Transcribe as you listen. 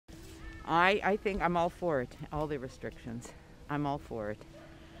I think I'm all for it, all the restrictions. I'm all for it.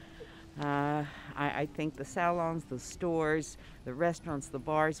 I think the salons, the stores, the restaurants, the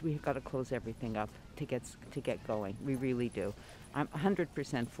bars, we've got to close everything up to get going. We really do. I'm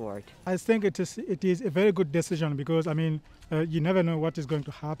 100% for it. I think it is a very good decision because you never know what is going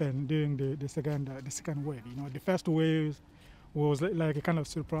to happen during the second wave. You know, the first wave was like a kind of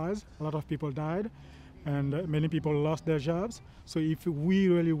surprise. A lot of people died, and many people lost their jobs. So if we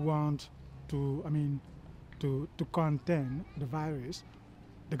really want to contain the virus,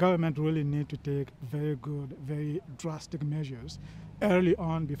 the government really need to take very good, very drastic measures early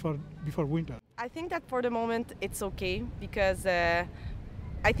on before winter. I think that for the moment it's okay because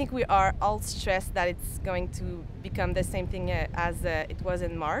I think we are all stressed that it's going to become the same thing as it was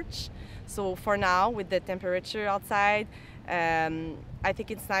in March. So for now, with the temperature outside, I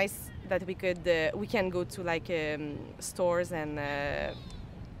think it's nice that we can go to like stores and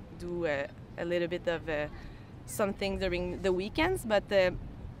do a little bit of something during the weekends, but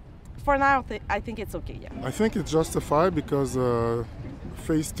for now I think it's okay. Yeah. I think it's justified because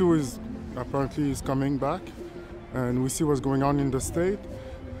phase 2 is apparently coming back, and we see what's going on in the state.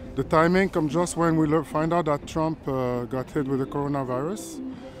 The timing comes just when we find out that Trump got hit with the coronavirus.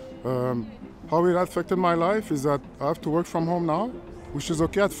 How it affected my life is that I have to work from home now, which is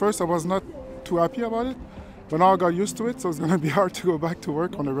okay. At first I was not too happy about it, but now I got used to it, so it's going to be hard to go back to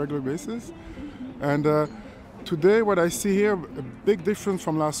work on a regular basis. And today what I see here, a big difference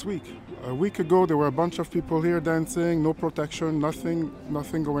from last week. A week ago there were a bunch of people here dancing, no protection,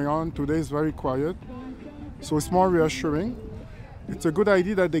 nothing going on. Today is very quiet, so it's more reassuring. It's a good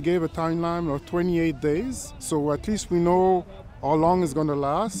idea that they gave a timeline of 28 days, so at least we know how long it's going to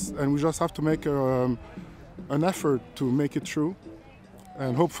last, and we just have to make an effort to make it through.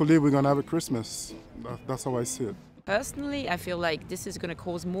 And hopefully we're going to have a Christmas. That's how I see it. Personally, I feel like this is going to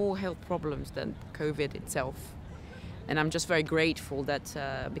cause more health problems than COVID itself. And I'm just very grateful that,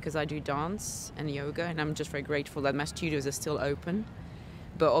 because I do dance and yoga, and I'm just very grateful that my studios are still open.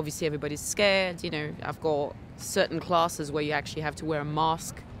 But obviously everybody's scared, you know. I've got certain classes where you actually have to wear a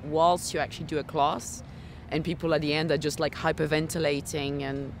mask whilst you actually do a class. And people at the end are just like hyperventilating.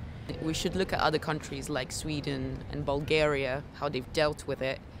 And we should look at other countries like Sweden and Bulgaria, how they've dealt with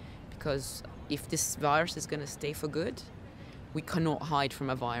it. Because if this virus is going to stay for good, we cannot hide from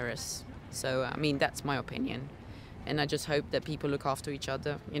a virus. So, I mean, that's my opinion. And I just hope that people look after each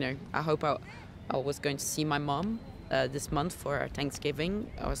other. You know, I hope I was going to see my mum this month for Thanksgiving.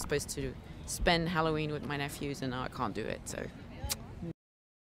 I was supposed to spend Halloween with my nephews, and now I can't do it. So